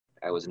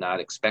I was not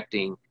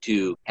expecting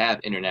to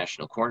have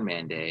International Corn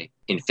Man Day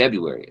in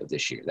February of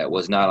this year. That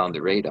was not on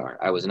the radar.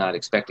 I was not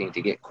expecting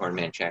to get Corn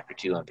Man Chapter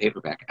 2 on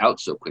paperback out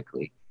so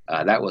quickly.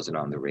 That wasn't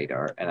on the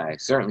radar. And I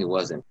certainly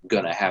wasn't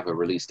going to have a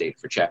release date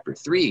for Chapter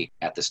 3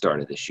 at the start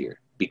of this year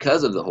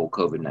because of the whole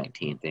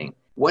COVID-19 thing.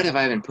 What have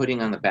I been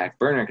putting on the back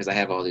burner because I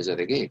have all these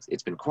other gigs?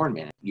 It's been Corn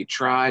Man. You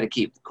try to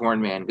keep the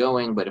Corn Man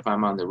going, but if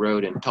I'm on the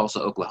road in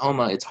Tulsa,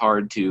 Oklahoma, it's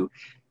hard to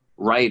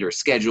write or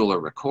schedule or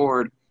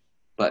record.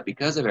 But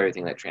because of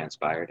everything that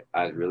transpired,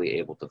 I was really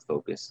able to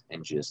focus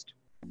and just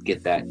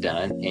get that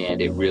done.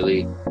 And it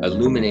really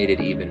illuminated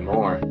even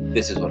more,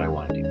 this is what I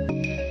want to do.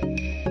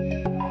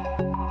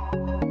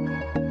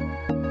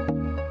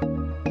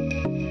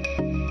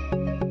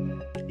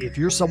 If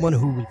you're someone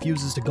who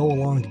refuses to go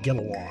along to get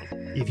along,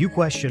 if you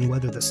question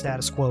whether the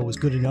status quo is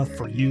good enough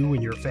for you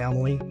and your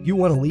family, you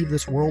want to leave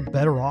this world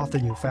better off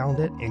than you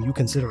found it, and you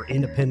consider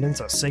independence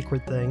a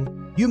sacred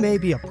thing, you may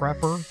be a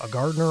prepper, a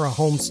gardener, a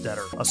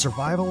homesteader, a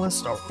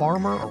survivalist, a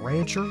farmer, a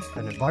rancher,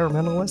 an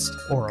environmentalist,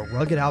 or a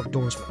rugged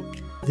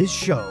outdoorsman. This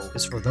show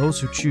is for those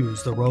who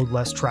choose the road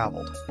less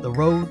traveled, the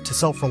road to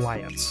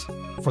self-reliance,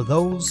 for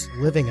those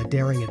living a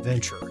daring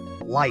adventure,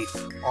 life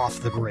off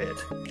the grid.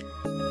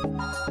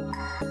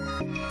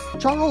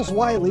 Charles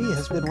Wiley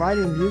has been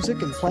writing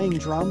music and playing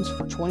drums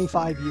for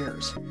 25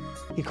 years.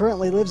 He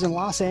currently lives in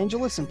Los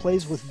Angeles and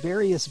plays with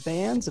various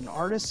bands and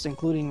artists,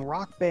 including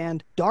rock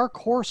band Dark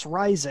Horse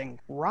Rising,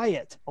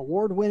 Riot,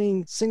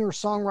 award-winning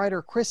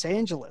singer-songwriter Chris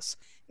Angelus,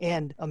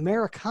 and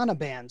Americana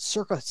band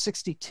Circa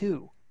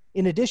 62.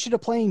 In addition to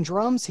playing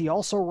drums, he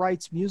also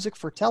writes music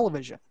for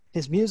television.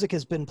 His music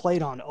has been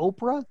played on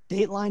Oprah,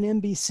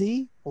 Dateline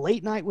NBC,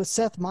 Late Night with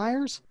Seth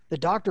Meyers, The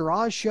Dr.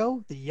 Oz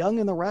Show, The Young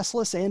and the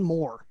Restless, and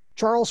more.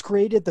 Charles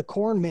created the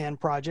Corn Man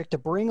Project to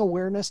bring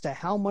awareness to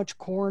how much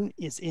corn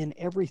is in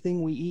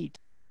everything we eat.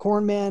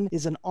 Corn Man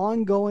is an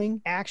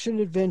ongoing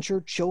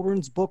action-adventure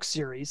children's book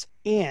series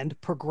and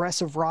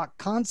progressive rock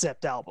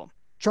concept album.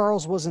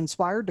 Charles was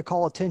inspired to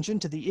call attention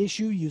to the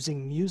issue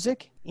using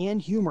music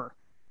and humor.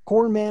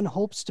 Corn Man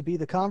hopes to be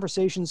the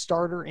conversation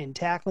starter in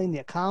tackling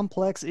the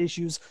complex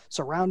issues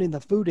surrounding the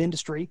food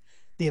industry,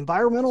 the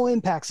environmental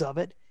impacts of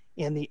it,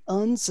 and the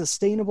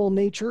unsustainable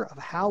nature of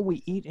how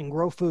we eat and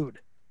grow food.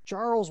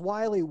 Charles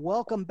Wiley,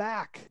 welcome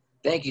back.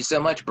 Thank you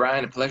so much,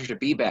 Brian. A pleasure to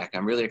be back.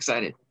 I'm really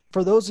excited.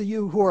 For those of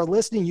you who are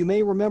listening, you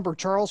may remember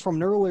Charles from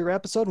an earlier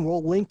episode, and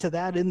we'll link to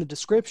that in the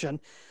description,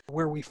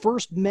 where we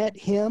first met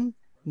him,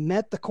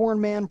 met the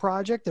Corn Man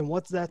Project and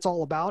what that's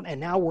all about,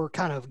 and now we're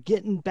kind of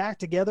getting back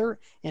together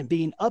and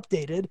being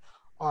updated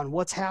on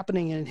what's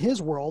happening in his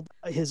world,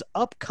 his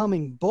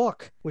upcoming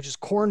book, which is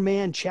Corn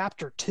Man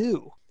Chapter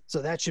 2.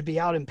 So that should be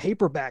out in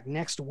paperback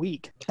next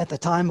week at the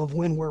time of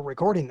when we're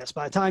recording this.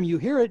 By the time you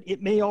hear it,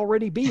 it may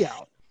already be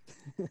out.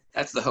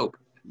 That's the hope.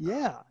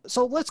 Yeah.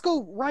 So let's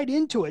go right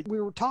into it. We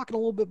were talking a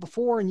little bit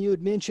before, and you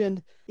had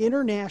mentioned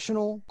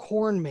International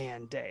Corn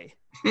Man Day,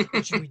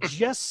 which we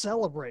just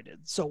celebrated.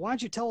 So why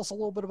don't you tell us a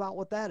little bit about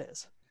what that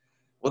is?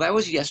 Well, that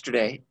was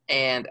yesterday,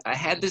 and I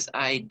had this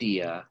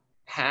idea,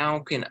 how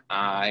can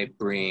I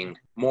bring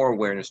more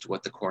awareness to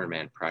what the Corn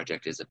Man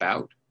Project is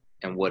about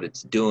and what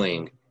it's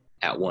doing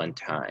at one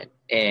time?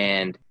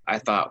 And I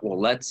thought, well,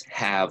 let's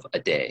have a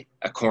day,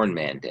 a Corn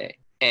Man Day.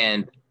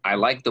 And I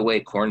like the way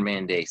Corn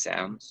Man Day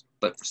sounds,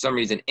 but for some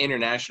reason,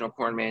 International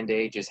Corn Man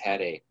Day just had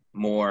a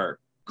more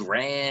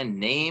grand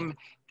name.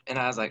 And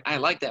I was like, I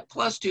like that.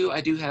 Plus, too,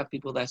 I do have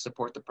people that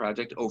support the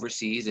project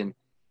overseas. And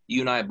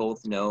you and I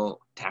both know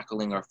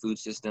tackling our food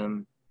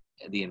system,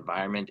 the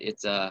environment,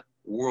 it's a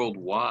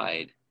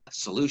worldwide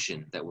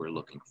solution that we're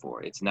looking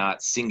for. It's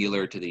not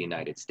singular to the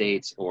United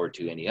States or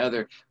to any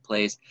other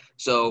place.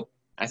 So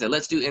I said,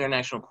 let's do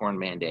International Corn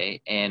Man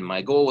Day. And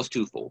my goal was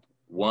twofold.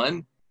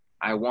 One,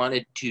 I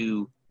wanted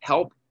to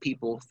help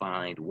people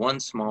find one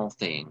small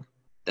thing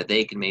that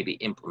they can maybe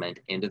implement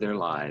into their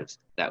lives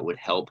that would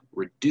help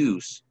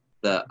reduce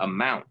the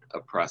amount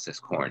of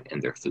processed corn in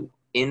their food.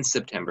 In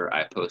September,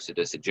 I posted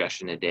a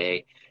suggestion a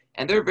day,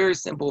 and they're very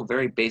simple,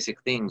 very basic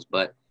things,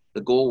 but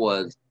the goal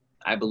was,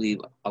 I believe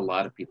a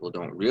lot of people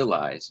don't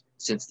realize,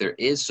 since there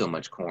is so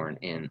much corn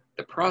in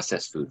the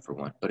processed food for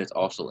one, but it's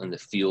also in the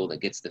fuel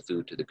that gets the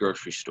food to the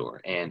grocery store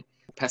and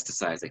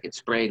pesticides that get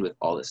sprayed with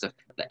all this stuff,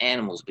 the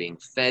animals being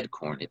fed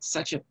corn. It's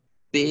such a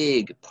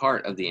big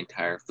part of the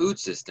entire food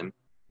system.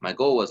 My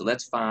goal was,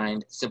 let's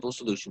find simple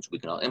solutions we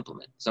can all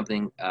implement.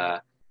 Something,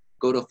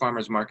 go to a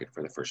farmer's market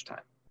for the first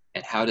time.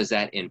 And how does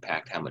that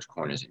impact how much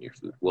corn is in your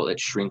food? Well, it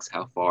shrinks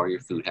how far your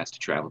food has to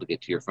travel to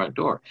get to your front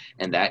door.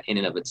 And that in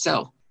and of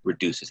itself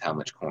reduces how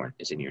much corn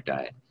is in your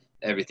diet.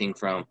 Everything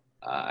from,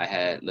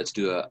 let's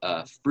do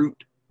a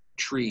fruit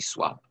tree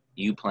swap.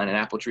 You plant an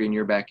apple tree in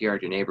your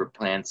backyard, your neighbor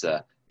plants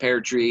a pear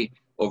tree.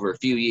 Over a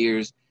few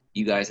years,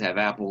 you guys have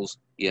apples,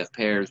 you have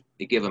pears,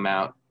 you give them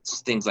out,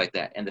 things like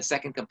that. And the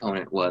second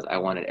component was I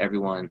wanted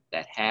everyone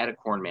that had a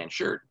Corn Man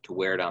shirt to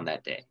wear it on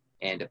that day,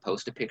 and to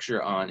post a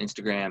picture on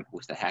Instagram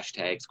with the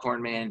hashtags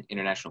Cornman,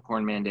 International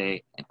Corn Man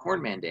Day, and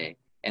Corn Man Day.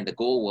 And the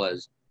goal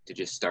was to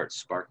just start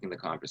sparking the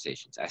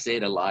conversations. I say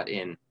it a lot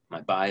in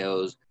my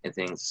bios and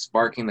things,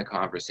 sparking the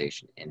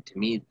conversation. And to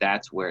me,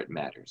 that's where it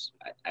matters.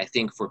 I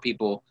think for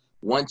people,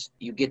 once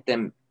you get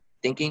them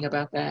thinking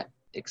about that,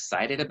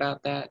 excited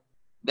about that,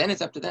 then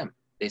it's up to them.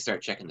 They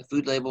start checking the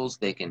food labels.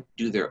 They can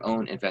do their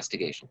own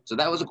investigation. So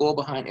that was a goal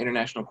behind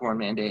International Corn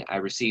Man Day. I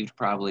received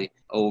probably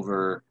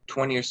over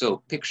 20 or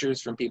so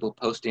pictures from people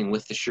posting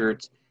with the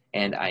shirts.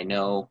 And I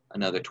know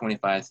another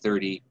 25,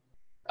 30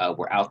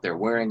 were out there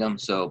wearing them.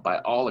 So by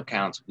all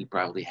accounts, we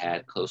probably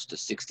had close to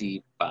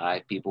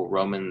 65 people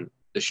roaming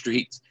the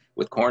streets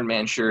with Corn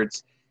Man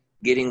shirts,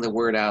 getting the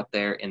word out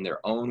there in their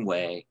own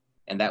way.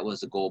 And that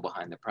was the goal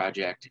behind the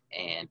project.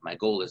 And my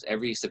goal is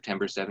every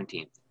September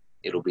 17th,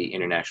 it'll be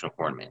International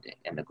Corn Man Day.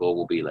 And the goal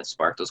will be, let's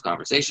spark those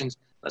conversations,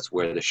 let's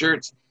wear the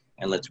shirts,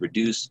 and let's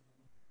reduce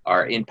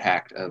our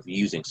impact of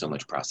using so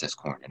much processed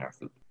corn in our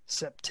food.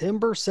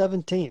 September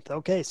 17th.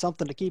 Okay,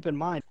 something to keep in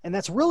mind. And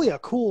that's really a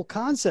cool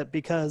concept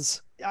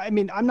because, I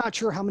mean, I'm not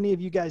sure how many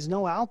of you guys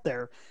know out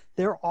there,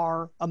 there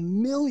are a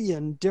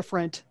million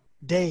different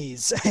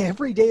days.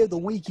 Every day of the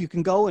week you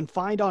can go and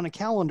find on a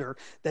calendar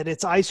that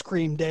it's ice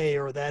cream day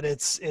or that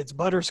it's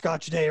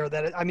butterscotch day or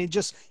that I mean,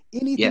 just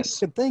anything you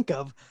can think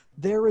of,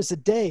 there is a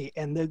day.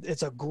 And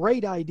it's a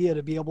great idea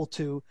to be able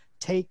to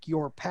take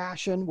your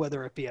passion,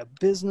 whether it be a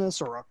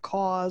business or a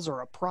cause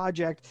or a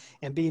project,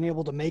 and being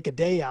able to make a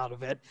day out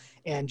of it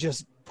and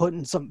just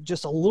putting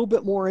just a little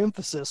bit more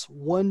emphasis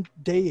one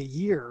day a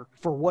year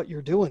for what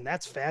you're doing.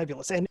 That's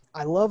fabulous. And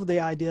I love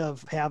the idea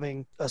of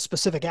having a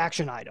specific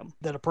action item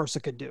that a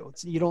person could do.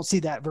 You don't see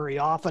that very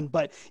often,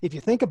 but if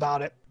you think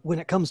about it, when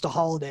it comes to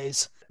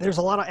holidays, there's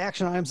a lot of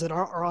action items that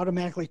are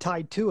automatically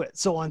tied to it.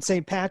 So on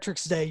St.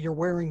 Patrick's Day, you're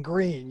wearing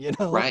green,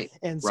 right,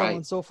 and so on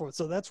and so forth.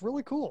 So that's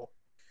really cool.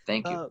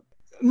 Thank you.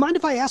 Mind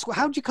if I ask,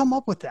 how did you come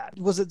up with that?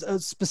 Was it a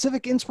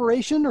specific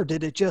inspiration or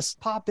did it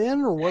just pop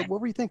in, or what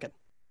were you thinking?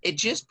 It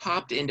just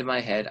popped into my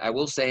head. I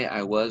will say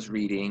I was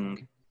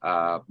reading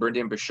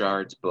Bernard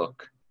Burchard's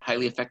book,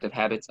 Highly Effective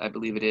Habits, I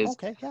believe it is.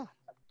 Okay, yeah.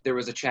 There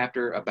was a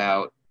chapter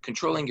about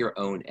controlling your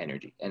own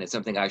energy. And it's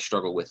something I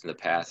struggled with in the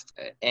past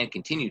and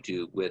continue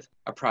to with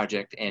a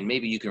project. And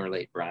maybe you can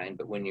relate, Brian,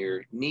 but when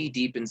you're knee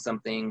deep in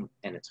something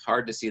and it's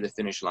hard to see the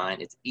finish line,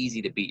 it's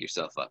easy to beat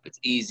yourself up. It's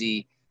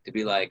easy to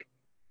be like,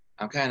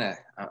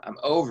 I'm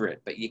over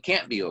it, but you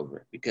can't be over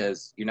it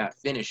because you're not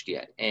finished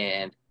yet.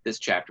 And this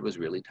chapter was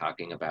really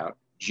talking about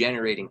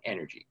generating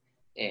energy,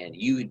 and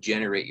you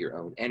generate your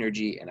own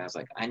energy. And I was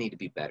like, I need to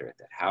be better at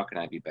that. How can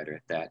I be better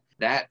at that?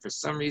 That, for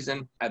some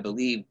reason, I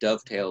believe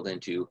dovetailed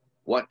into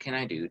what can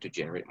I do to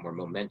generate more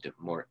momentum,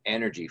 more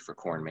energy for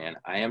Corn Man?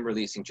 I am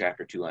releasing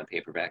chapter 2 on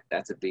paperback.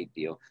 That's a big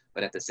deal.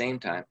 But at the same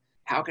time,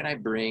 how can I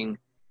bring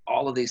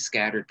all of these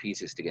scattered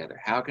pieces together?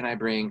 How can I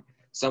bring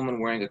someone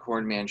wearing a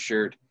Corn Man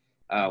shirt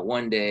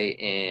one day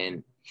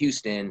in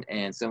Houston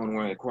and someone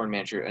wearing a Corn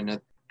Man shirt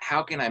another?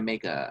 How can I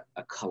make a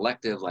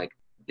collective, like,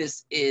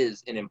 this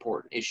is an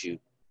important issue.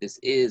 This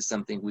is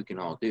something we can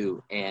all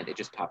do. And it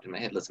just popped in my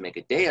head. Let's make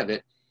a day of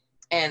it.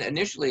 And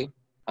initially,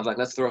 I was like,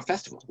 let's throw a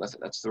festival.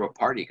 Let's throw a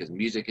party, because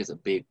music is a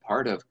big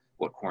part of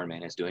what Corn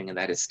Man is doing, and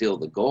that is still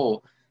the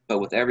goal. But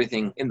with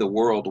everything in the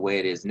world the way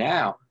it is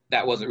now,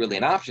 that wasn't really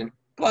an option.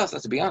 Plus,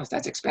 let's be honest,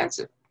 that's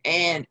expensive.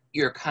 And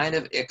you're kind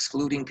of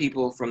excluding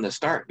people from the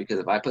start, because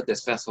if I put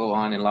this festival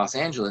on in Los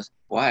Angeles,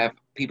 well, I have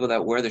people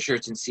that wear the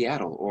shirts in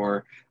Seattle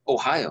or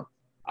Ohio.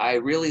 I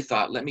really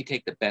thought, let me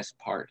take the best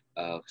part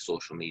of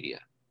social media,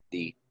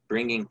 the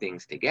bringing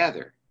things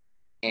together,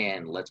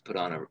 and let's put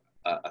on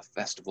a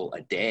festival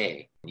a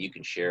day. You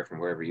can share from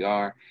wherever you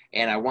are.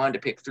 And I wanted to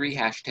pick 3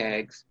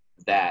 hashtags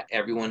that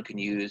everyone can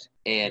use.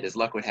 And as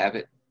luck would have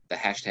it, the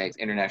hashtags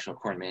International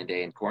Corn Man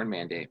Day and Corn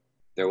Man Day,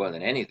 there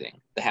wasn't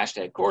anything. The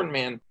hashtag Corn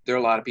Man, there are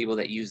a lot of people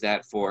that use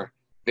that for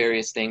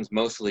various things,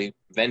 mostly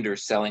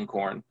vendors selling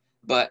corn.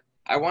 But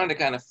I wanted to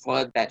kind of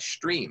flood that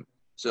stream.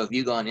 So if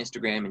you go on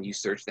Instagram and you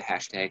search the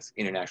hashtags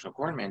International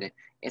Corn Man Day,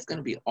 it's going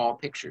to be all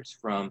pictures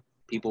from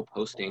people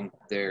posting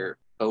their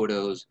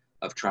photos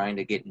of trying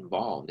to get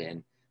involved.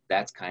 And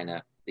that's kind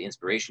of the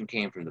inspiration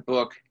came from the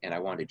book. And I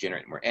wanted to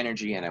generate more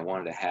energy, and I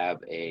wanted to have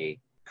a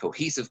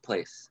cohesive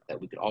place that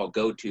we could all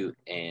go to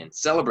and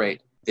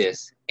celebrate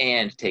this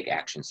and take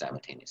action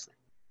simultaneously.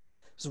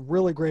 It's a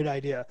really great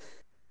idea.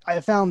 I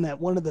have found that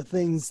one of the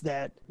things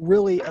that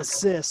really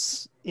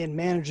assists in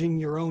managing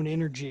your own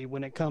energy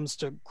when it comes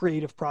to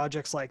creative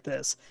projects like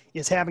this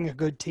is having a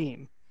good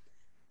team.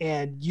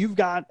 And you've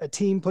got a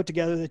team put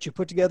together that you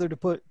put together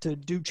to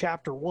do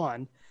chapter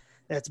 1.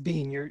 That's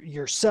being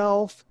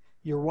yourself,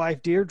 your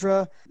wife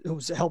Deirdre,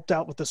 who's helped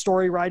out with the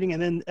story writing,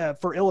 and then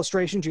for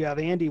illustrations you have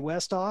Andy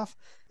Westhoff.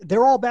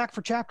 They're all back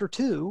for chapter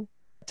 2.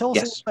 Tell us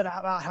a little bit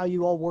about how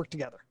you all work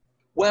together.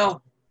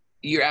 Well,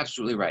 you're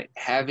absolutely right.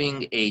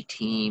 Having a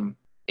team,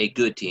 a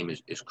good team,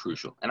 is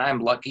crucial. And I'm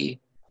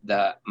lucky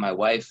that my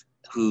wife,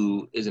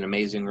 who is an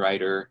amazing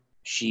writer,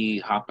 she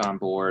hopped on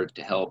board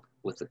to help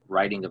with the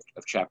writing of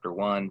chapter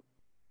 1.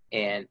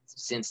 And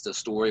since the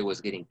story was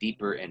getting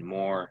deeper and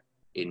more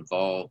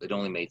involved, it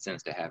only made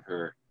sense to have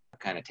her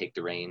kind of take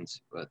the reins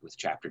with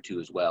chapter 2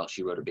 as well.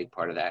 She wrote a big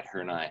part of that.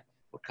 Her and I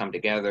would come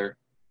together,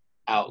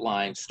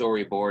 outline,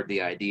 storyboard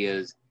the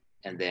ideas,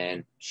 and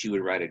then she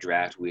would write a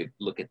draft. We'd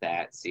look at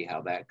that, see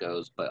how that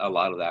goes. But a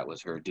lot of that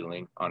was her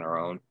doing on her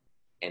own.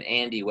 And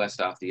Andy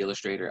Westhoff, the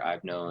illustrator,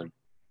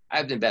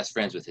 I've been best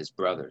friends with his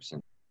brother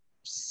since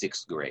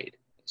 6th grade.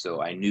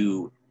 So I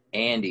knew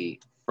Andy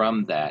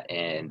from that.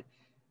 And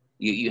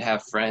you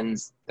have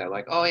friends that are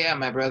like, oh yeah,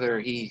 my brother,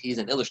 he's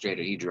an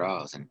illustrator, he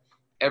draws. And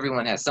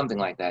everyone has something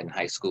like that in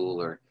high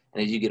school, and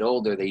as you get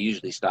older, they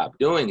usually stop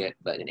doing it.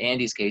 But in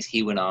Andy's case,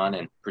 he went on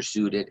and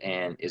pursued it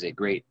and is a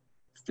great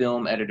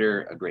film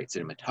editor, a great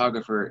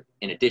cinematographer,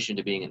 in addition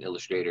to being an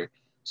illustrator.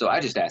 So I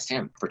just asked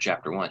him for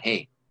chapter 1,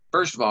 hey,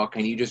 first of all,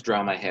 can you just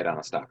draw my head on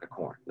a stalk of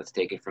corn? Let's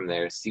take it from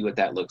there, see what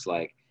that looks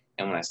like.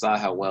 And when I saw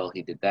how well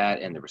he did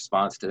that and the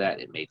response to that,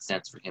 it made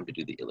sense for him to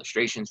do the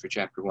illustrations for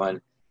chapter 1.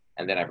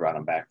 And then I brought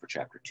him back for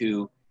chapter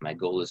 2. My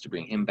goal is to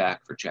bring him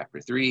back for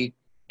chapter 3.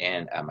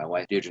 And my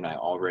wife, Deirdre, and I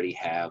already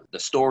have the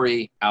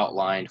story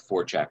outlined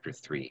for chapter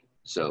 3.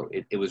 So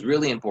it was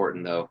really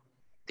important, though,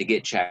 to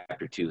get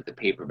chapter 2, the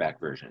paperback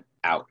version,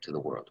 out to the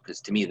world. Because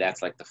to me,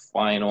 that's like the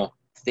final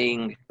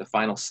thing, the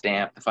final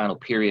stamp, the final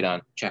period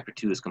on chapter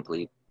 2 is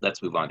complete.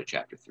 Let's move on to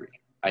chapter 3.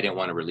 I didn't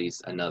want to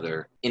release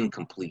another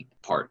incomplete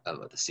part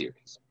of the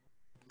series.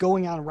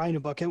 Going out and writing a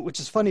book, which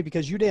is funny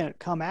because you didn't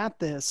come at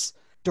this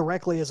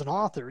directly as an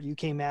author. You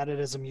came at it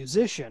as a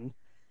musician,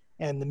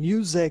 and the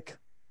music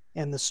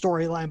and the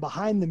storyline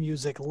behind the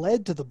music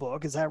led to the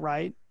book. Is that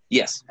right?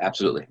 Yes,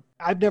 absolutely.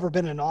 I've never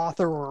been an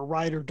author or a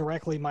writer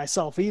directly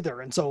myself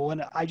either. And so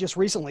when I just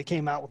recently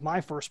came out with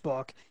my first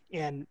book,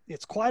 and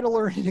it's quite a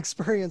learning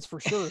experience for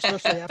sure,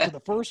 especially after the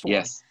first one.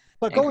 Yes.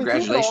 But and going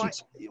through it all,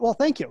 well,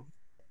 thank you.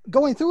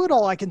 Going through it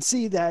all, I can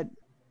see that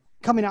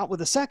coming out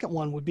with a second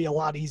one would be a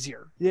lot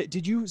easier.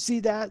 Did you see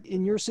that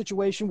in your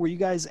situation where you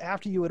guys,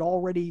 after you had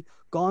already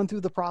gone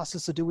through the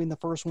process of doing the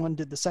first one,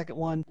 did the second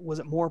one, was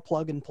it more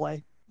plug and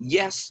play?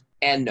 Yes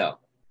and no.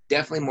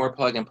 Definitely more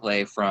plug and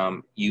play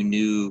from you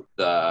knew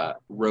the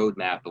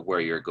roadmap of where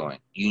you're going.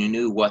 You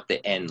knew what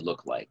the end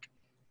looked like.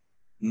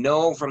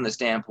 No, from the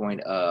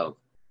standpoint of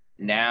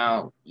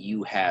now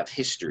you have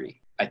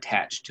history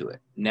attached to it.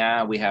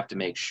 Now we have to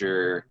make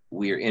sure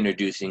we're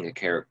introducing a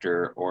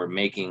character or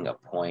making a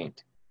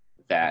point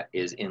that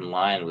is in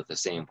line with the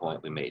same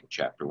point we made in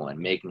chapter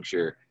 1, making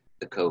sure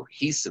the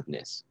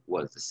cohesiveness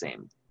was the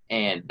same.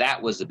 And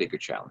that was the bigger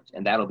challenge.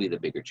 And that'll be the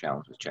bigger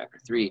challenge with chapter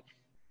 3,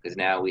 because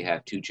now we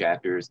have 2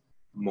 chapters,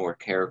 more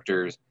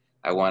characters.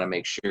 I want to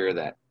make sure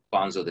that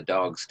Bonzo the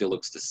dog still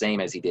looks the same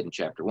as he did in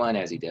chapter 1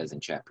 as he does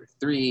in chapter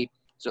 3.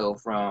 So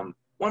from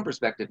one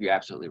perspective, you're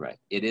absolutely right.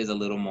 It is a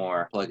little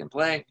more plug and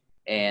play.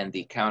 And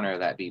the counter of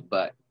that be,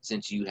 but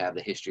since you have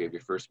the history of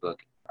your first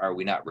book, are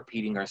we not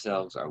repeating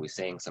ourselves? Are we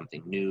saying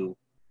something new?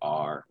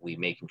 Are we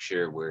making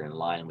sure we're in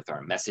line with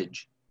our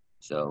message?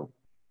 So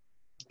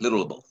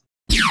little of both.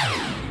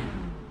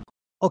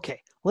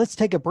 Okay, let's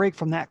take a break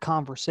from that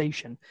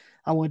conversation.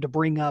 I wanted to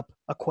bring up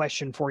a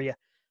question for you.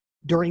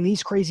 During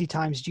these crazy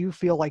times, do you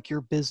feel like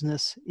your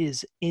business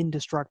is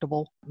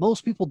indestructible?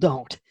 Most people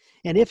don't.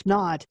 And if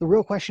not, the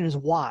real question is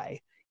why?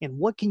 And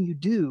what can you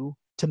do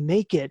to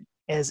make it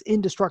as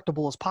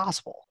indestructible as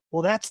possible?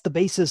 Well, that's the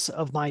basis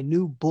of my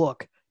new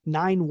book,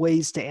 9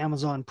 Ways to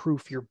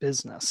Amazon-Proof Your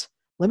Business.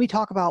 Let me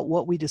talk about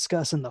what we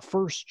discuss in the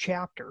first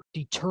chapter,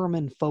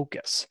 determine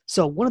focus.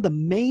 So one of the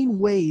main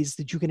ways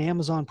that you can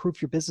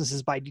Amazon-proof your business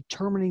is by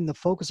determining the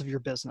focus of your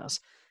business.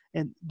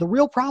 And the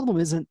real problem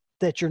isn't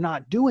that you're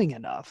not doing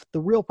enough.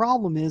 The real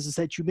problem is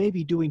that you may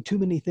be doing too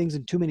many things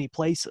in too many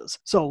places.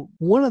 So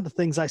one of the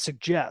things I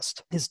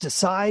suggest is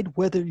decide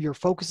whether your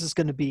focus is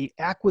going to be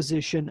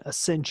acquisition,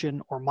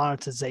 ascension, or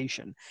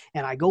monetization.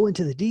 And I go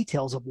into the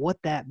details of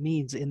what that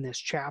means in this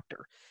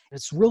chapter.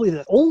 It's really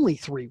the only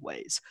 3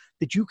 ways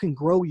that you can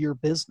grow your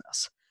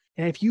business.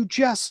 And if you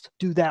just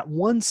do that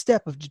one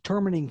step of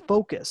determining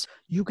focus,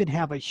 you can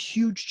have a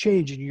huge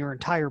change in your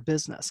entire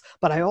business.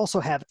 But I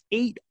also have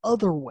 8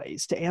 other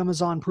ways to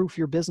Amazon-proof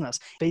your business.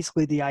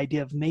 Basically, the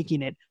idea of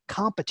making it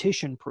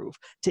competition-proof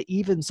to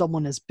even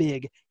someone as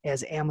big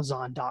as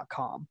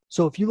Amazon.com.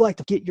 So if you'd like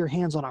to get your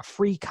hands on a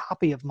free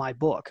copy of my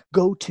book,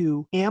 go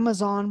to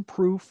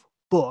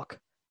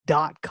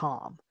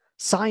AmazonProofBook.com.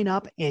 Sign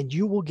up and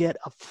you will get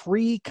a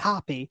free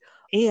copy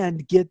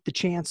and get the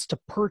chance to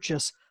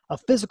purchase a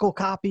physical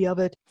copy of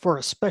it for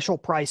a special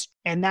price.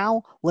 And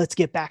now let's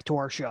get back to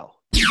our show.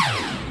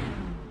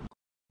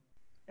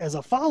 As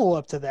a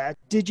follow-up to that,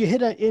 did you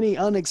hit any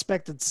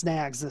unexpected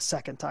snags this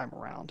second time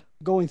around?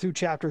 Going through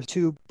chapter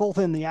 2, both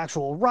in the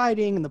actual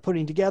writing and the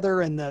putting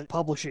together and the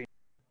publishing.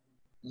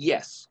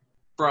 Yes.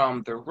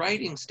 From the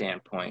writing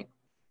standpoint,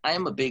 I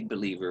am a big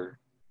believer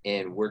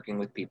in working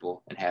with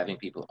people and having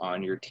people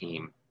on your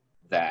team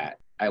that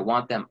I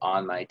want them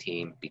on my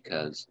team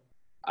because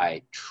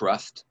I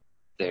trust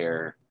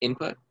their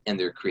input and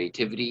their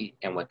creativity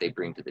and what they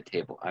bring to the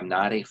table. I'm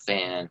not a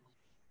fan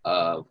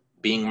of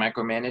being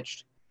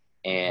micromanaged,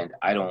 and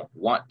I don't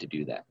want to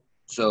do that.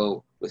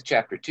 So with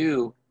chapter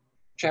 2,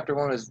 chapter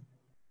 1 is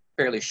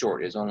fairly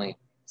short. It's only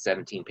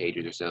 17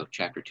 pages or so.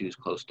 Chapter 2 is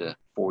close to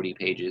 40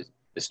 pages.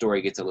 The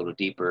story gets a little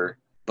deeper.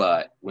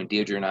 But when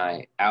Deirdre and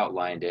I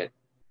outlined it,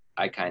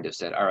 I kind of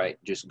said, all right,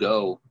 just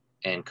go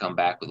and come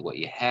back with what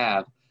you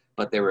have.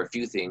 But there were a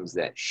few things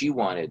that she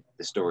wanted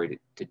the story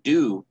to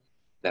do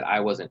that I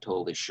wasn't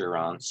totally sure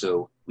on.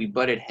 So we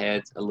butted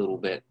heads a little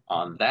bit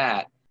on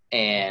that.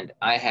 And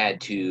I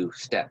had to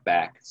step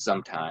back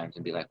sometimes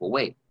and be like, well,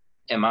 wait,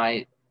 am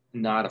I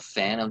not a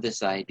fan of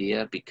this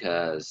idea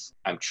because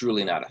I'm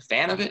truly not a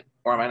fan of it?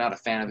 Or am I not a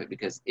fan of it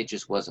because it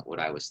just wasn't what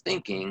I was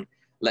thinking?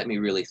 Let me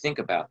really think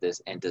about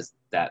this. And does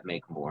that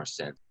make more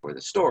sense for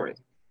the story?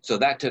 So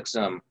that took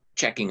some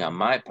checking on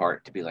my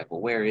part to be like,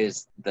 well, where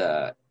is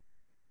the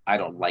I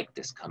don't like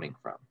this coming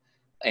from?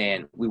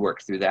 And we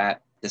worked through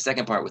that. The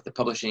second part with the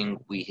publishing,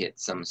 we hit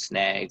some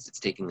snags. It's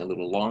taking a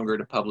little longer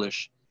to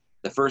publish.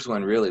 The first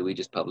one, really, we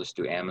just published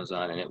through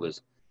Amazon, and it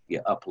was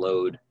you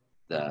upload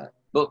the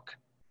book,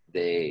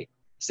 they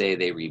say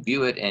they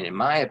review it, and in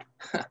my,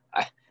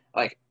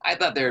 I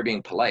thought they were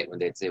being polite when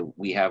they'd say,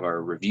 we have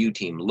our review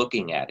team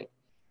looking at it.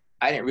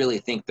 I didn't really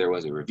think there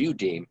was a review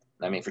team.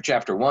 I mean, for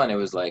chapter 1, it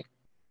was like,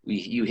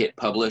 you hit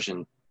publish,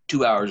 and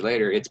 2 hours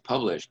later, it's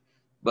published.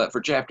 But for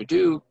chapter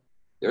 2,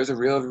 there's a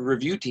real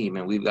review team,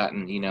 and we've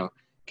gotten,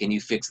 can you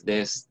fix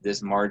this?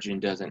 This margin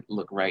doesn't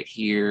look right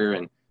here.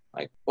 And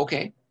like,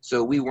 okay.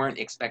 So we weren't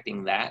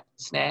expecting that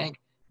snag,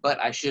 but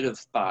I should have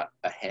thought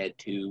ahead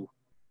too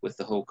with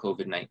the whole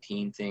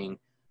COVID-19 thing.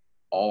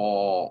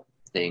 All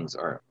things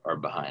are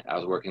behind. I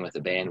was working with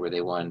a band where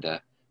they wanted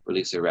to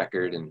release a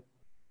record, and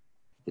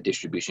the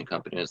distribution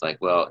company was like,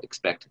 well,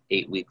 expect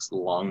 8 weeks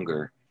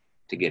longer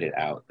to get it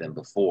out than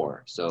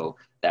before. So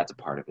that's a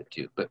part of it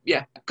too. But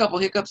yeah, a couple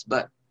hiccups,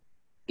 but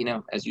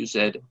as you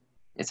said,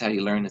 it's how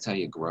you learn, it's how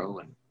you grow,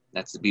 and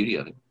that's the beauty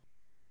of it.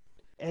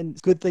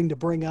 And good thing to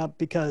bring up,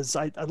 because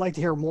I'd like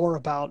to hear more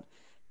about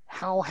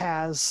how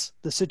has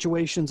the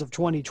situations of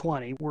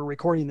 2020, we're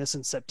recording this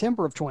in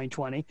September of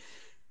 2020,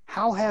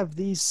 how have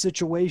these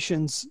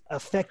situations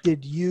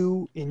affected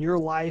you in your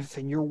life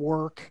and your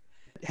work?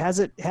 Has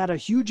it had a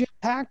huge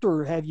impact,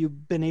 or have you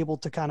been able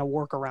to kind of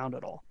work around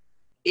it all?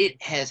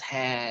 It has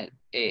had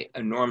an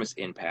enormous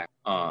impact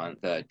on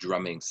the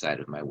drumming side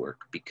of my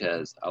work,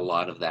 because a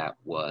lot of that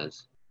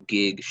was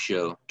gig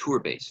show tour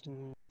based.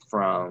 Mm-hmm.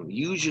 From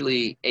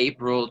usually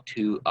April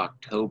to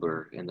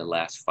October in the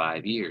last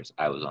 5 years,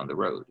 I was on the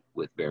road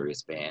with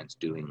various bands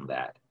doing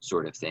that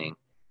sort of thing.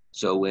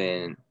 So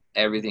when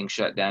everything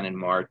shut down in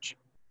March,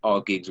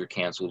 all gigs were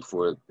canceled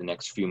for the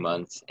next few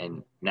months.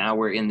 And now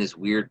we're in this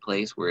weird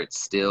place where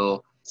it's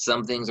still,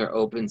 some things are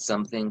open,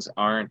 some things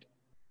aren't.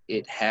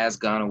 It has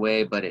gone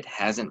away, but it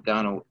hasn't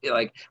gone away.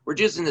 Like, we're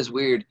just in this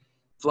weird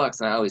flux.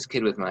 And I always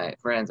kid with my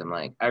friends. I'm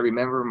like, I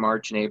remember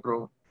March and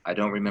April. I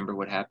don't remember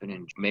what happened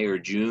in May or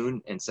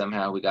June, and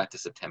somehow we got to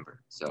September.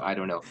 So I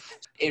don't know.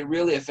 It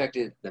really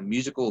affected the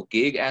musical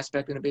gig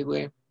aspect in a big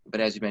way. But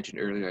as you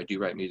mentioned earlier, I do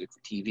write music for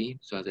TV,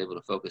 so I was able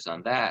to focus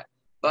on that.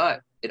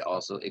 But it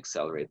also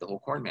accelerated the whole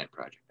Corn Man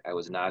project. I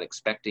was not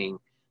expecting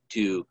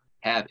to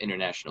have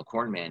International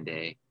Corn Man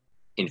Day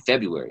in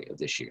February of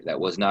this year. That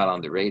was not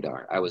on the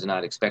radar. I was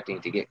not expecting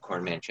to get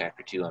Corn Man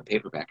Chapter 2 on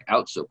paperback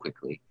out so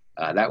quickly.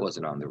 That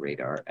wasn't on the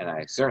radar, and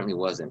I certainly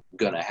wasn't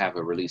going to have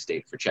a release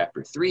date for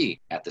Chapter 3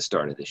 at the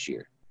start of this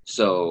year.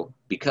 So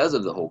because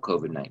of the whole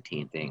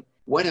COVID-19 thing,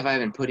 what have I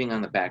been putting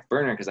on the back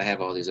burner because I have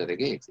all these other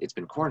gigs? It's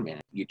been Corn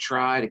Man. You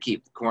try to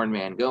keep the Corn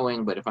Man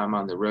going, but if I'm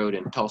on the road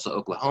in Tulsa,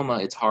 Oklahoma,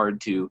 it's hard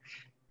to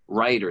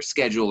write or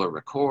schedule or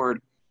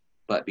record.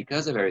 But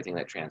because of everything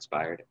that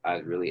transpired, I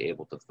was really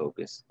able to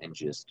focus and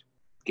just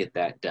get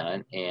that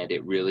done, and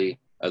it really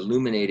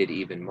illuminated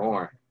even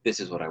more,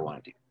 this is what I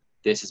want to do.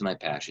 This is my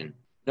passion.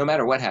 No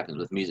matter what happens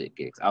with music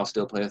gigs, I'll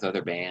still play with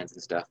other bands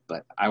and stuff,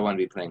 but I want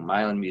to be playing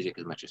my own music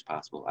as much as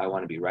possible. I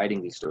want to be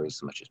writing these stories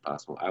as much as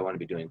possible. I want to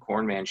be doing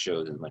Corn Man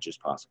shows as much as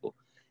possible.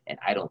 And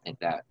I don't think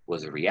that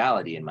was a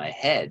reality in my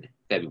head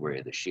February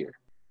of this year.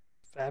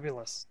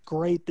 Fabulous.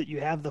 Great that you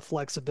have the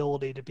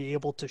flexibility to be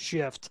able to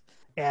shift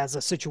as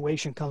a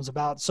situation comes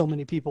about. So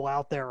many people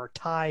out there are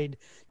tied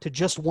to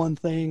just one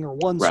thing or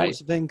one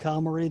source of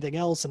income or anything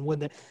else.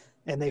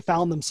 And they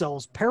found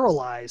themselves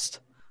paralyzed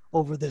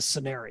over this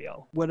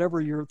scenario.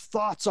 Whatever your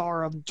thoughts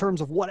are in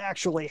terms of what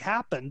actually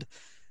happened,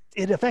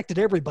 it affected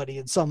everybody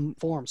in some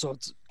form. So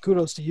it's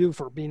kudos to you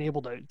for being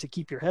able to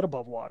keep your head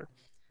above water.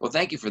 Well,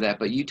 thank you for that.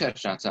 But you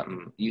touched on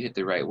something, you hit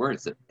the right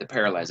words, the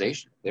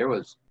paralyzation. There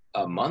was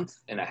a month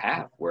and a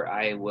half where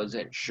I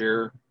wasn't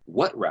sure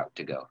what route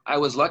to go. I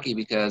was lucky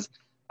because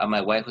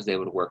my wife was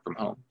able to work from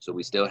home. So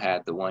we still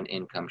had the one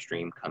income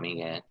stream coming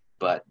in,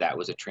 but that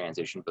was a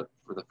transition. But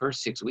for the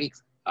first 6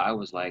 weeks, I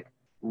was like,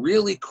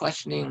 really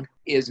questioning,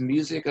 is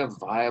music a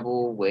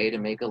viable way to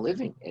make a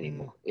living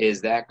anymore?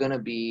 Is that going to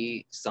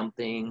be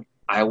something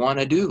I want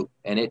to do?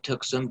 And it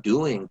took some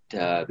doing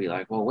to be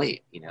like, well,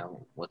 wait,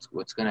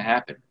 what's going to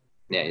happen?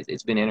 Yeah,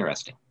 it's been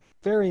interesting.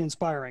 Very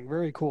inspiring.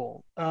 Very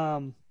cool.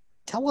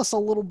 Tell us a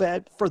little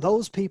bit, for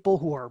those people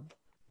who are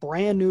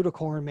brand new to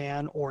Corn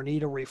Man or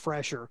need a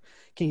refresher,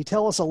 can you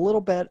tell us a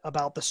little bit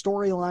about the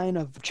storyline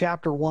of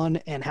Chapter 1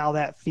 and how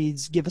that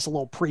feeds? Give us a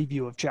little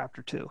preview of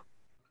Chapter 2.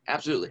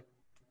 Absolutely.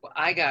 Well,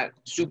 I got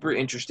super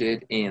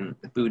interested in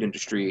the food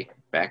industry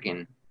back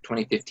in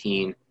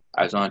 2015.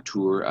 I was on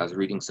tour. I was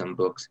reading some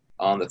books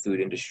on the food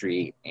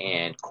industry,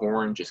 and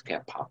corn just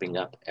kept popping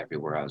up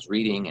everywhere I was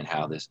reading, and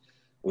how this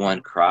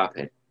one crop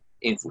had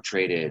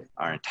infiltrated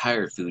our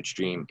entire food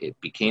stream. It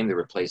became the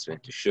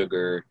replacement to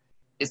sugar.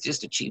 It's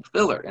just a cheap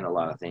filler in a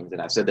lot of things.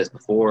 And I've said this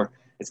before,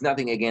 it's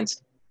nothing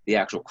against the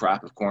actual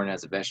crop of corn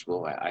as a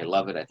vegetable. I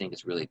love it. I think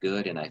it's really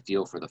good. And I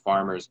feel for the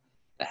farmers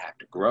that have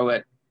to grow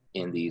it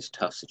in these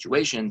tough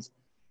situations.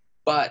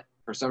 But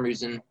for some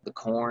reason, the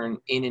corn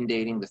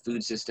inundating the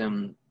food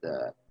system,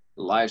 the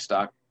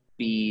livestock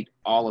feed,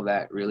 all of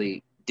that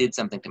really did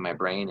something to my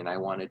brain. And I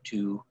wanted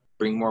to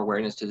bring more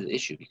awareness to the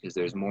issue, because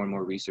there's more and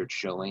more research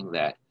showing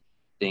that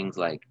things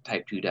like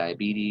type 2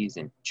 diabetes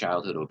and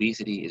childhood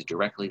obesity is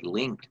directly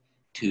linked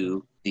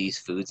to these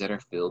foods that are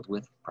filled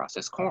with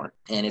processed corn.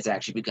 And it's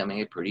actually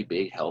becoming a pretty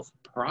big health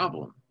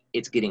problem.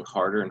 It's getting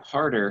harder and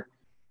harder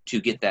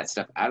to get that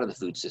stuff out of the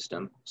food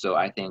system. So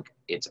I think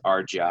it's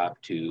our job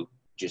to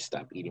just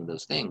stop eating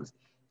those things.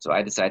 So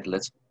I decided,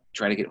 let's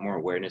try to get more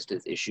awareness to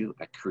this issue.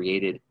 I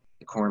created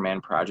the Corn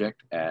Man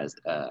Project as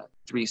a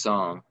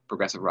 3-song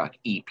progressive rock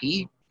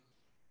EP.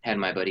 Had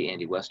my buddy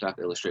Andy Westoff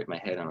illustrate my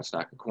head on a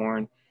stalk of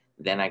corn.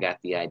 Then I got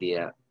the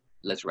idea,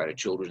 let's write a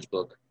children's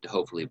book to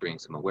hopefully bring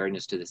some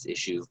awareness to this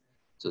issue.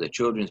 So the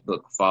children's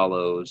book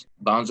follows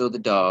Bonzo the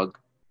dog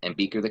and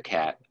Beaker the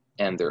cat,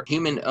 and their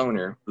human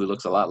owner, who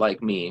looks a lot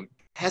like me,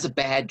 has a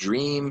bad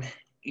dream,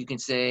 you can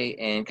say,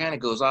 and kind of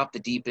goes off the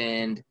deep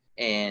end,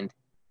 and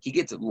he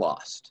gets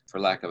lost, for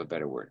lack of a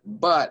better word.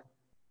 But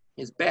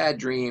his bad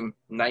dream,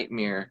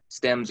 nightmare,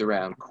 stems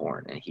around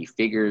corn, and he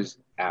figures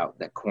out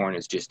that corn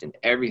is just in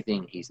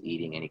everything he's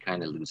eating, and he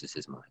kind of loses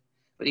his mind.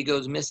 But he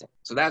goes missing.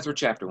 So that's where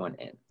chapter 1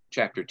 ends.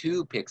 Chapter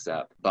 2 picks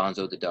up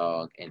Bonzo the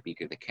dog and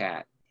Beaker the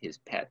cat. His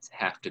pets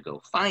have to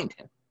go find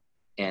him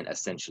and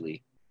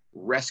essentially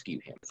rescue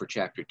him. For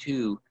chapter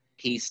 2,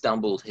 he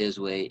stumbled his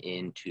way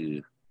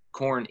into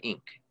Corn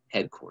Inc.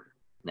 headquarters.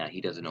 Now,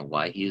 he doesn't know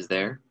why he is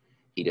there.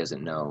 He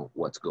doesn't know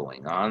what's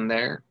going on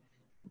there.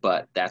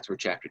 But that's where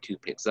chapter 2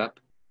 picks up.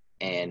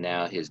 And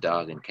now his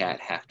dog and cat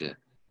have to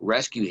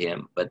rescue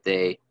him. But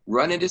they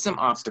run into some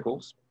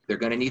obstacles. They're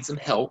going to need some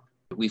help.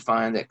 We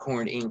find that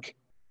Corn Inc.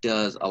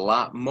 does a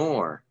lot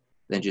more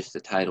than just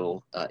the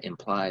title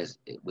implies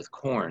with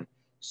corn.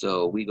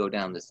 So we go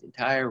down this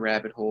entire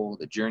rabbit hole.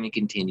 The journey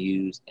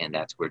continues, and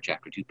that's where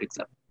chapter 2 picks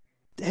up.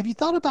 Have you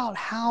thought about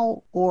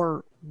how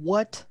or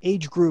what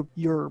age group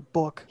your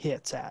book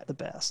hits at the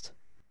best?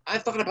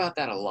 I've thought about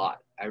that a lot.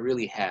 I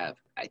really have.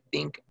 I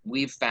think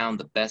we've found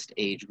the best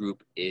age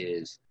group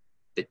is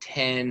the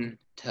 10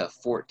 to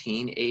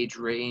 14 age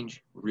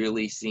range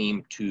really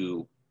seem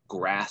to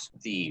grasp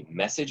the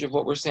message of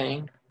what we're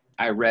saying.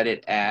 I read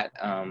it at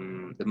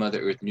the Mother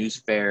Earth News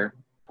Fair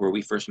where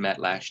we first met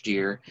last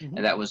year,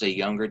 and that was a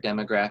younger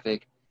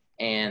demographic,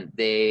 and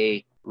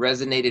they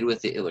resonated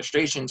with the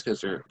illustrations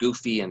because they're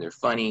goofy and they're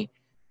funny,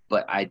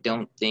 but I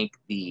don't think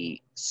the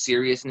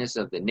seriousness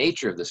of the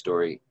nature of the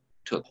story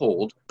took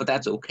hold, but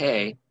that's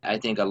okay. I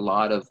think a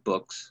lot of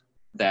books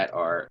that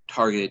are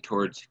targeted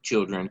towards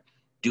children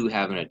do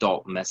have an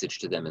adult message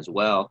to them as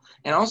well.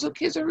 And also,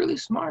 kids are really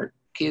smart.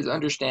 Kids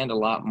understand a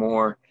lot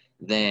more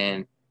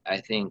than I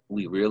think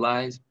we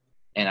realize.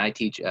 And I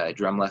teach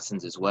drum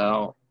lessons as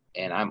well.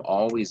 And I'm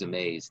always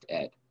amazed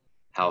at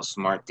how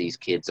smart these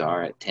kids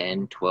are at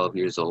 10, 12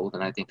 years old.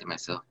 And I think to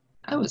myself,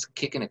 I was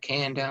kicking a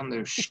can down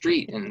the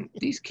street and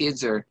these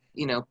kids are,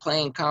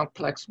 playing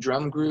complex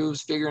drum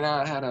grooves, figuring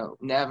out how to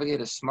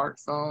navigate a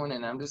smartphone.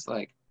 And I'm just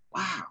like,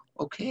 wow,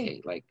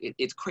 okay, like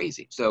it's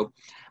crazy. So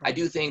I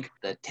do think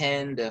the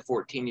 10 to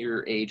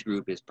 14-year age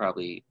group is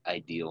probably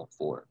ideal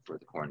for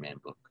the Corn Man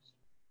books.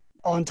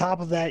 On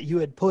top of that, you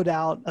had put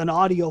out an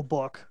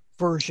audiobook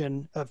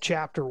version of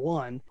chapter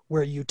 1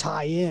 where you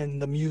tie in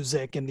the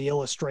music and the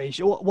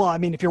illustration. Well, I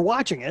mean, if you're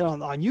watching it on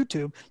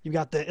YouTube, you've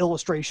got the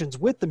illustrations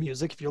with the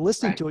music. If you're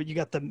listening to it, you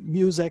got the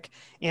music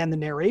and the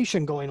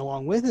narration going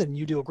along with it, and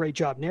you do a great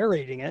job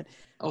narrating it.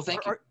 Oh,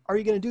 thank you. Are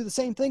you going to do the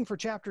same thing for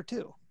chapter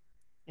 2?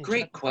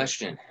 Great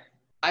question.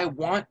 I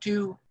want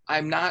to.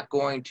 I'm not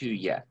going to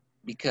yet,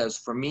 because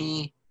for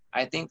me,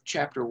 I think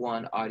chapter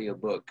 1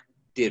 audiobook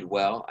did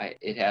well.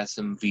 It has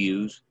some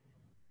views,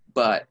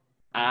 but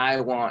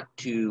I want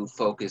to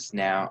focus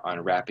now on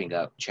wrapping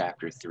up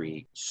chapter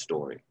 3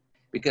 story,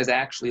 because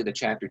actually the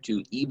chapter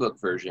 2 ebook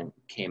version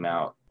came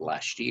out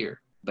last year,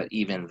 but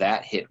even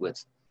that hit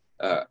with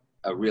a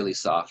really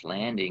soft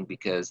landing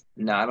because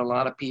not a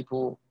lot of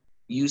people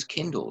use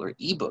Kindle or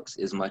ebooks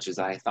as much as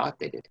I thought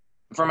they did.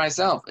 For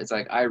myself, it's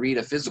like I read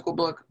a physical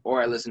book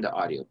or I listen to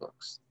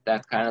audiobooks.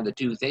 That's kind of the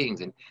two things.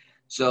 And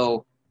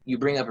so you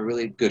bring up a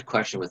really good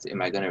question with,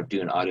 am I going to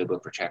do an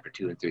audiobook for chapter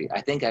 2 and 3? I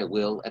think I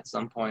will at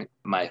some point.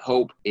 My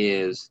hope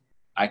is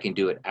I can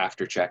do it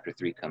after chapter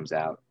 3 comes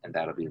out, and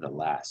that'll be the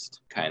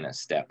last kind of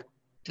step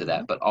to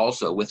that. But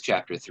also with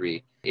chapter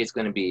 3, it's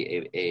going to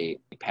be a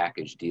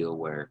package deal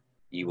where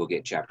you will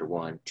get chapter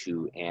 1,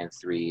 2, and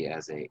 3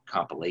 as a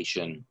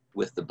compilation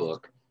with the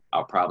book.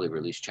 I'll probably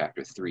release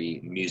chapter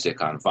 3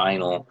 music on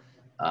vinyl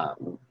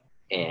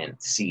and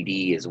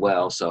CD as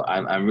well. So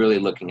I'm really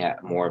looking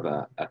at more of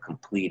a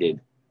completed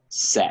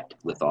set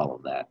with all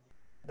of that.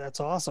 That's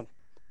awesome.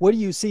 What do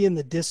you see in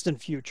the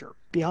distant future?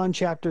 Beyond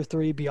Chapter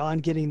 3,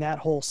 beyond getting that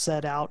whole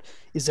set out,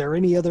 is there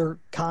any other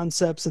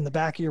concepts in the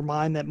back of your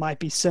mind that might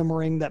be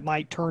simmering, that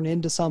might turn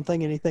into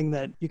something, anything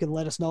that you can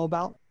let us know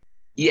about?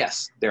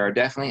 Yes, there are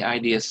definitely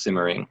ideas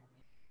simmering.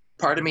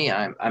 Part of me,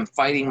 I'm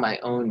fighting my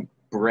own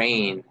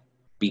brain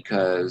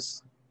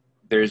because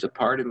there's a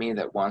part of me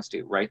that wants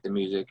to write the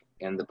music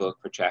and the book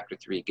for Chapter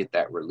 3, get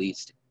that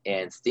released,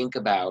 and think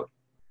about,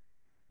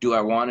 do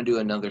I want to do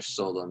another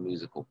solo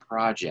musical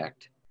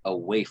project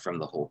away from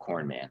the whole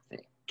Corn Man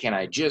thing? Can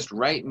I just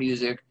write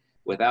music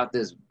without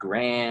this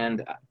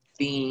grand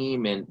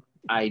theme and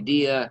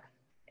idea?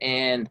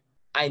 And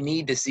I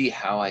need to see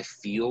how I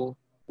feel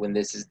when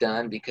this is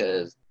done,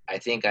 because I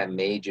think I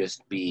may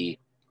just be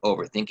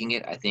overthinking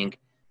it. I think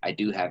I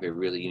do have a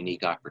really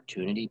unique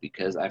opportunity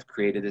because I've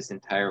created this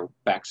entire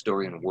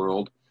backstory and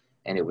world,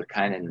 and it would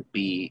kind of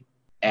be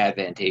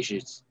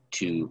advantageous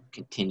to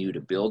continue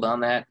to build on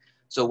that.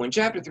 So when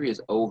Chapter 3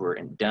 is over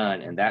and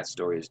done and that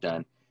story is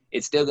done,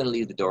 it's still going to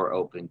leave the door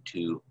open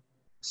to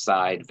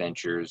side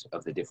ventures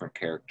of the different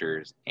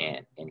characters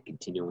and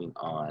continuing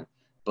on.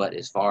 But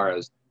as far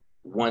as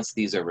once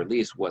these are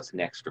released, what's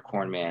next for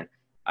Corn Man,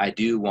 I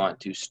do want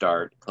to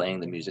start playing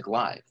the music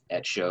live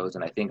at shows,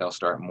 and I think I'll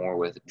start more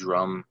with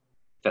drum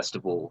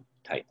festival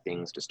type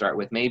things to start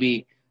with,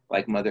 maybe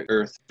like Mother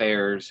Earth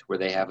fairs where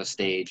they have a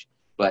stage,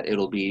 but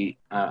it'll be,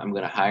 I'm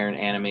going to hire an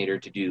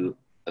animator to do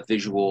a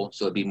visual,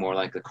 so it'd be more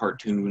like the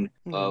cartoon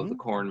of the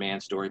Corn Man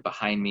story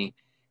behind me.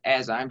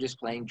 As I'm just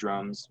playing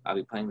drums, I'll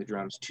be playing the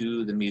drums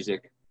to the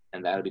music,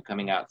 and that'll be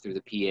coming out through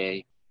the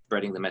PA,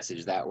 spreading the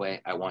message that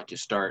way. I want to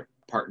start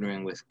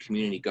partnering with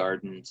community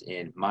gardens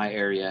in my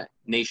area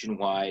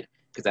nationwide,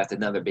 because that's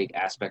another big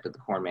aspect of the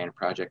Corn Man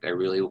project. I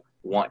really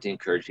want to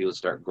encourage people to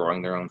start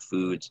growing their own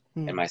foods.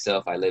 And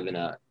myself, I live in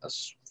a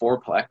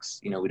fourplex.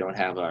 You know, we don't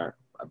have a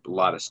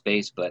lot of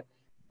space, but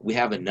we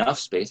have enough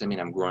space. I mean,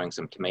 I'm growing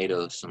some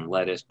tomatoes, some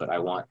lettuce, but I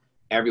want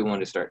everyone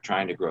to start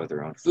trying to grow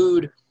their own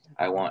food.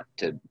 I want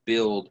to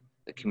build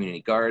the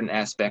community garden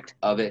aspect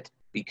of it,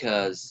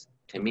 because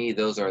to me,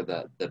 those are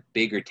the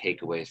bigger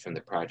takeaways from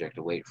the project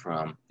away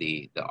from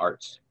the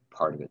arts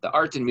part of it. The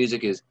arts and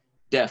music is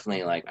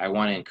definitely like, I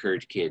want to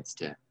encourage kids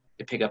to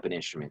pick up an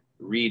instrument,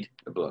 read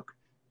a book,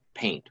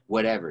 paint,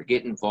 whatever,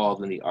 get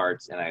involved in the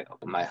arts. And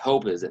my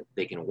hope is that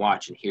they can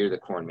watch and hear the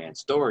Corn Man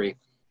story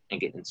and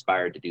get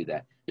inspired to do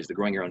that. Is the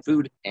growing your own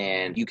food,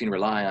 and you can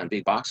rely on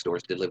big box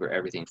stores to deliver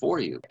everything for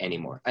you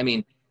anymore. I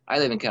mean, I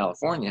live in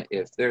California.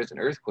 If there's an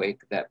earthquake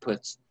that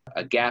puts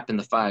a gap in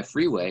the 5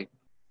 freeway,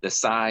 the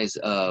size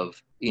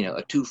of, you know,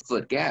 a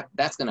 2-foot gap,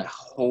 that's going to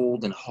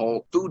hold and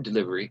halt food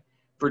delivery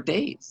for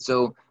days.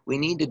 So we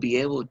need to be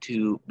able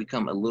to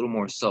become a little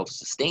more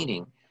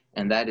self-sustaining.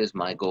 And that is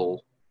my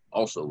goal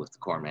also with the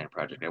Corn Man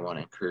project. I want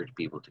to encourage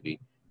people to be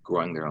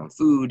growing their own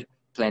food,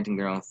 planting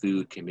their own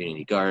food,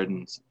 community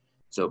gardens.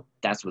 So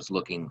that's what's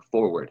looking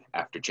forward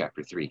after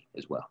Chapter 3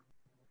 as well.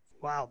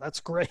 Wow, that's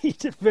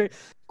great. Very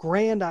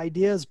grand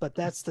ideas, but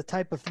that's the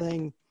type of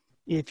thing,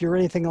 if you're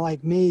anything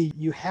like me,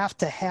 you have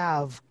to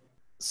have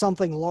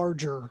something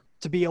larger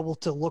to be able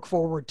to look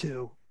forward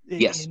to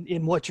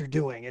in what you're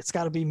doing. It's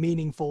got to be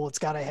meaningful. It's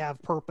got to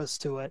have purpose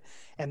to it.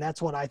 And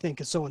that's what I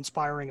think is so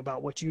inspiring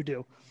about what you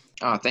do.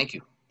 Oh, thank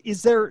you.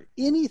 Is there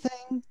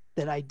anything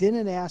that I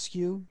didn't ask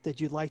you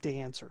that you'd like to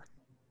answer?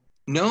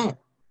 No.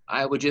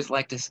 I would just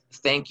like to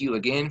thank you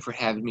again for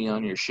having me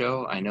on your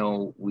show. I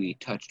know we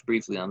touched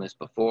briefly on this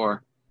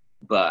before,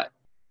 but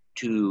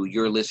to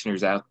your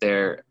listeners out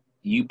there,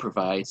 you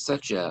provide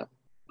such a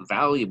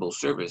valuable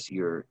service.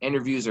 Your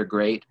interviews are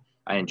great.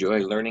 I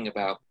enjoy learning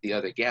about the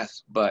other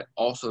guests, but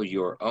also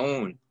your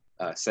own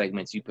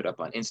segments you put up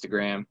on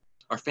Instagram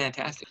are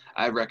fantastic.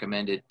 I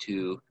recommend it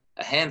to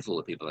a handful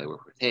of people I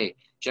work with. Hey,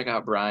 check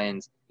out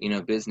Brian's,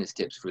 business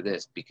tips for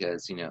this,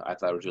 because, I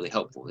thought it was really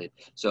helpful.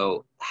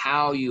 So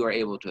how you are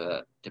able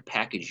to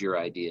package your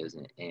ideas,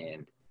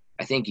 and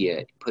I think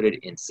you put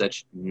it in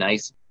such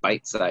nice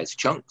bite-sized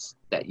chunks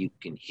that you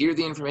can hear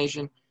the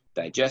information,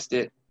 digest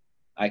it.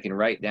 I can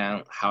write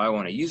down how I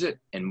want to use it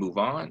and move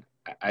on.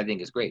 I think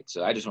it's great.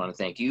 So I just want to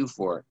thank you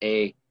for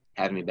A,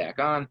 having me back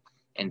on,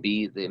 and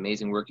B, the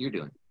amazing work you're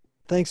doing.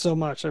 Thanks so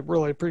much. I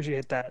really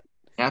appreciate that.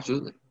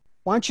 Absolutely.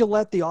 Why don't you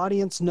let the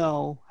audience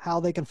know how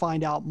they can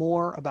find out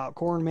more about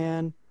Corn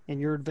Man and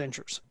your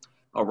adventures?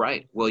 All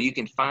right. Well, you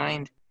can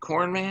find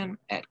Corn Man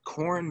at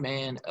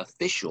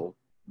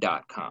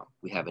cornmanofficial.com.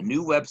 We have a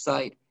new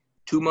website,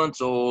 2 months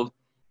old,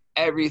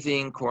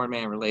 everything Corn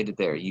Man related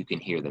there. You can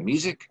hear the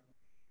music,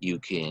 you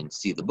can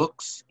see the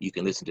books, you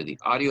can listen to the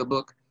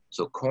audiobook.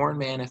 So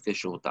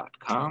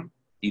cornmanofficial.com.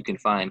 You can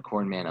find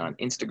Corn Man on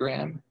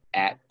Instagram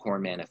at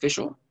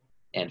cornmanofficial,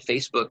 and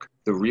Facebook,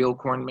 The Real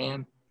Corn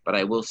Man. But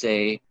I will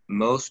say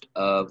most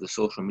of the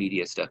social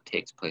media stuff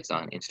takes place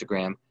on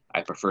Instagram.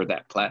 I prefer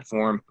that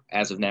platform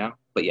as of now.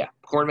 But yeah,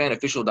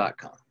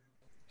 cornmanofficial.com.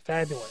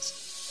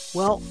 Fabulous.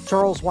 Well,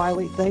 Charles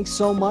Wiley, thanks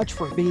so much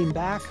for being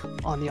back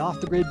on the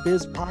Off the Grid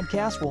Biz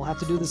podcast. We'll have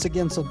to do this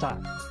again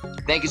sometime.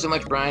 Thank you so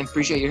much, Brian.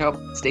 Appreciate your help.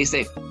 Stay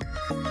safe.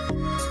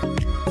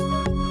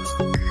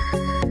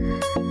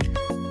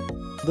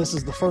 This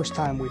is the first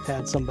time we've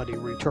had somebody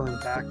return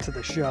back to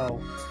the show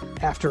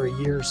after a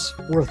year's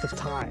worth of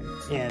time.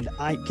 And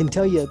I can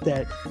tell you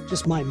that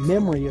just my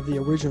memory of the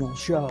original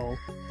show,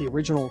 the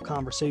original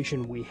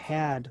conversation we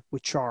had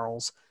with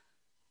Charles,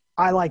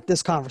 I like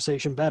this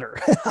conversation better.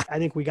 I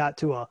think we got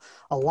to a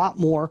lot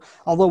more,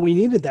 although we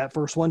needed that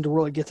first one to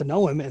really get to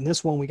know him. And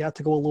this one, we got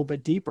to go a little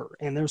bit deeper.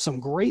 And there's some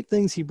great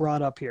things he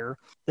brought up here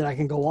that I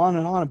can go on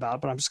and on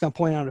about, but I'm just going to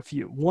point out a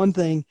few. One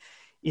thing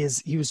is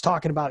he was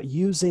talking about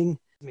using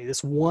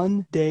this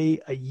one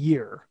day a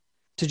year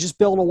to just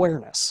build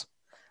awareness.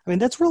 I mean,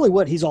 that's really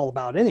what he's all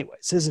about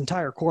anyways. His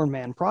entire Corn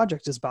Man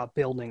project is about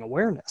building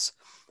awareness.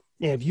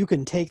 And if you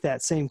can take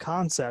that same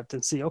concept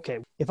and see, okay,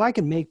 if I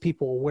can make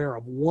people aware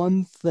of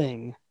one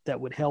thing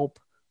that would help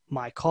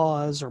my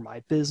cause or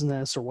my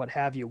business or what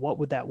have you, what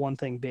would that one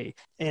thing be?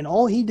 And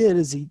all he did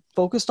is he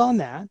focused on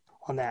that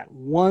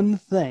one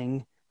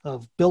thing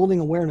of building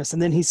awareness.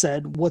 And then he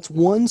said, what's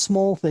one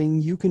small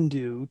thing you can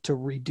do to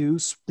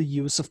reduce the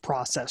use of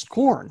processed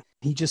corn?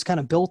 He just kind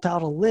of built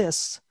out a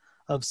list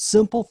of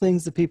simple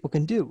things that people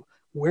can do.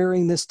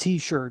 Wearing this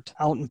t-shirt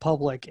out in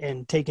public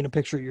and taking a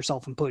picture of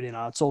yourself and putting it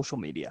on social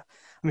media.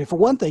 I mean, for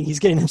one thing, he's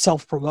getting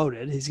himself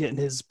promoted. He's getting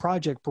his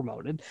project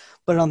promoted.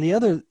 But on the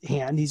other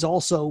hand, he's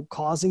also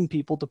causing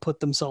people to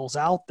put themselves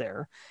out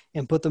there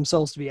and put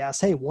themselves to be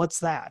asked, hey, what's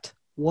that?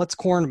 What's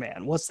Corn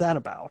Man? What's that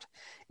about?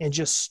 And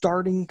just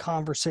starting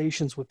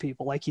conversations with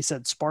people, like he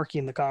said,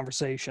 sparking the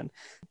conversation.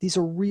 These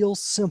are real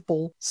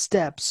simple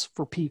steps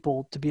for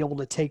people to be able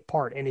to take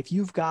part. And if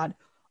you've got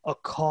a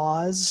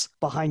cause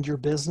behind your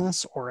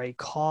business or a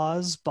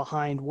cause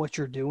behind what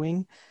you're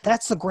doing,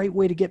 that's a great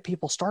way to get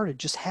people started.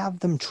 Just have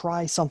them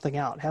try something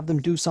out, have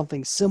them do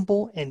something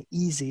simple and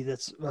easy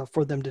that's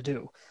for them to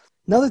do.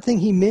 Another thing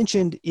he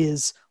mentioned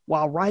is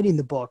while writing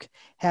the book,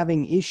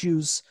 having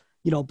issues,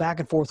 back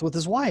and forth with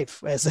his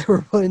wife as they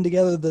were putting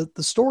together the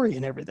story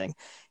and everything.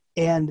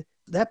 And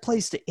that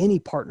plays to any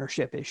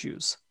partnership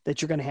issues that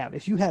you're going to have.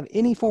 If you have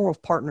any form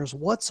of partners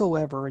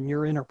whatsoever in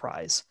your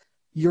enterprise,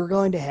 you're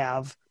going to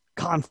have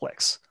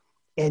conflicts,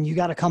 and you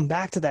got to come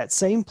back to that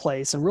same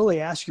place and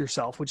really ask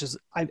yourself, which is,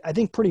 I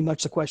think pretty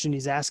much the question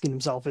he's asking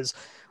himself is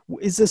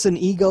this an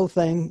ego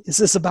thing? Is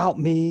this about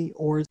me?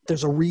 Or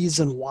there's a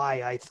reason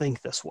why I think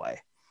this way?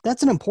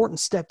 That's an important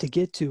step to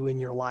get to in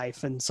your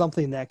life and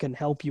something that can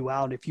help you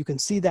out. If you can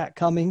see that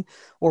coming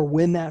or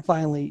when that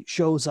finally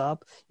shows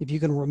up, if you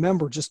can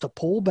remember just to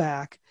pull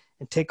back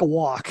and take a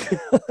walk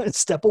and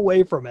step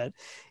away from it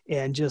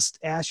and just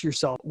ask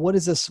yourself, what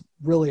is this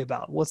really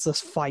about? What's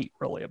this fight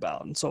really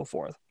about? And so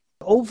forth.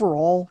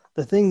 Overall,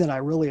 the thing that I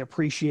really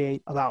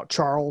appreciate about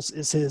Charles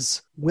is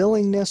his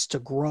willingness to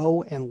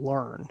grow and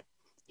learn.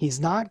 He's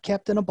not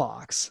kept in a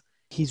box.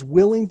 He's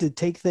willing to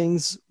take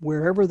things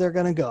wherever they're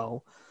going to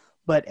go.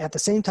 But at the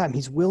same time,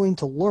 he's willing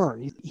to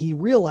learn. He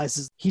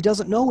realizes he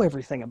doesn't know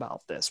everything about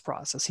this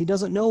process. He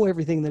doesn't know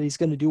everything that he's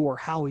going to do or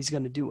how he's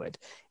going to do it.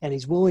 And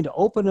he's willing to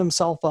open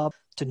himself up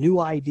to new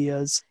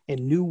ideas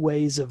and new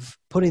ways of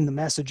putting the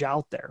message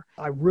out there.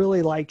 I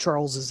really like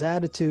Charles's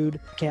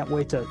attitude. Can't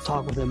wait to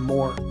talk with him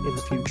more in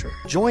the future.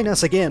 Join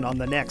us again on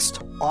the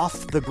next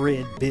Off the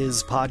Grid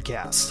Biz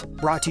podcast,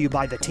 brought to you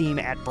by the team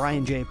at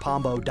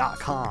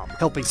brianjpombo.com,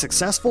 helping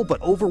successful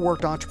but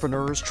overworked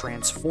entrepreneurs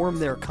transform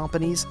their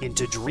companies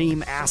into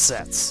dream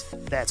assets.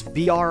 That's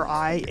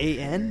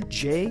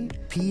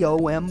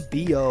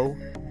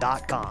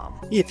BrianJPombo.com.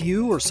 If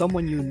you or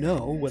someone you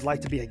know would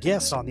like to be a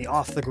guest on the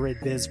Off the Grid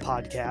Biz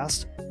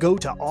podcast, go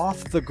to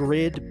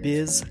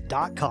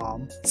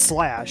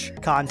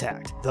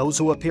offthegridbiz.com/contact. Those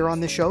who appear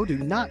on the show do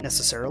not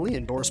necessarily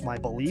endorse my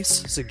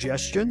beliefs,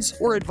 suggestions,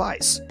 or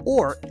advice,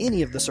 or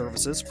any of the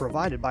services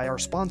provided by our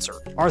sponsor.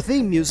 Our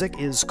theme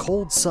music is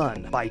Cold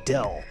Sun by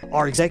Dell.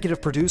 Our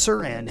executive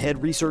producer and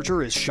head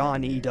researcher is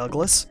Sean E.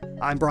 Douglas.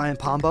 I'm Brian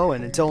Pombo,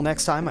 and until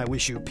next time, I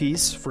wish you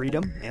peace,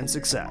 freedom, and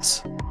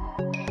success.